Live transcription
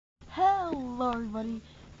Hello everybody,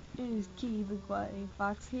 it is Key the Quiet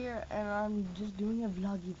Fox here, and I'm just doing a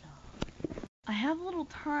vloggy vlog. I have a little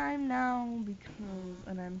time now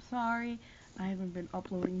and I'm sorry, I haven't been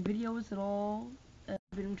uploading videos at all. I've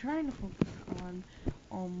been trying to focus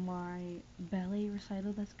on my ballet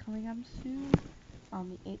recital that's coming up soon,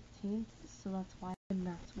 on the 18th, so that's why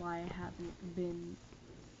I haven't been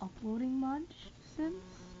uploading much since.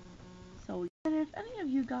 So, and if any of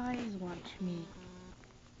you guys want me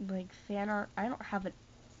like fan art, I don't have an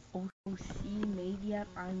OC made yet.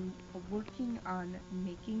 I'm working on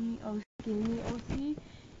making the OC,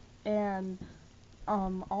 and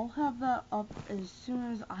I'll have that up as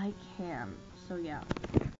soon as I can. So yeah,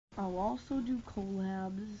 I'll also do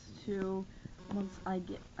collabs too once I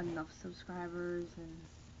get enough subscribers and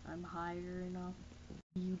I'm higher enough.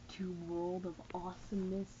 YouTube world of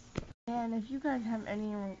awesomeness. And if you guys have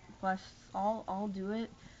any requests, I'll do it,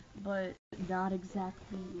 but not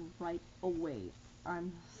exactly right away.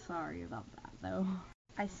 I'm sorry about that though.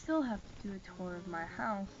 I still have to do a tour of my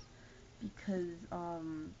house because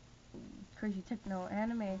Crazy Techno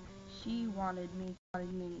Anime, she wanted me to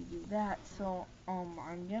do that, so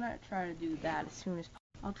I'm gonna try to do that as soon as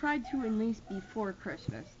possible. I'll try to at least before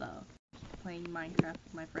Christmas though. Playing Minecraft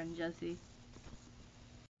with my friend Jesse.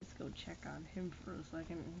 Let's go check on him for a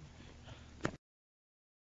second.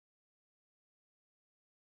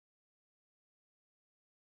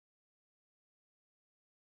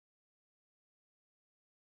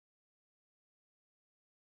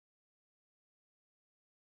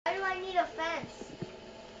 Why do I need a fence?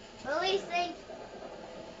 At least think.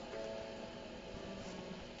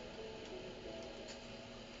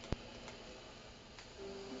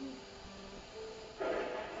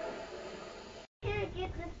 Here,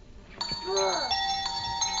 get the. Ugh.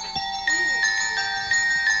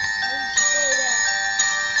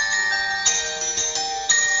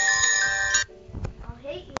 I'll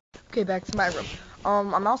hate you. Okay, back to my room.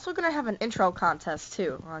 I'm also gonna have an intro contest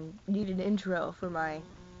too. I need an intro for my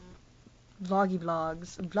vloggy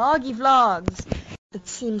vlogs. Vloggy vlogs! It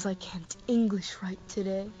seems I can't English right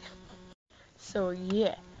today. So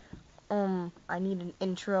yeah. I need an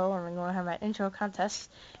intro, and I'm gonna have an intro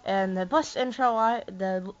contest. And the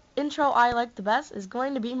intro I like the best is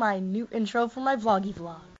going to be my new intro for my vloggy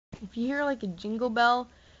vlog. If you hear like a Jingle Bell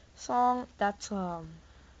song, that's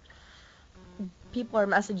people are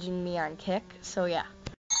messaging me on Kick, so yeah.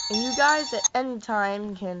 And you guys at any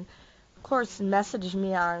time can, of course, message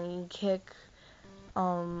me on Kick.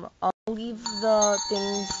 I'll leave the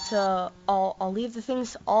things to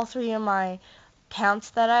all three of my accounts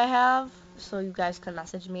that I have, so you guys can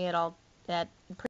message me at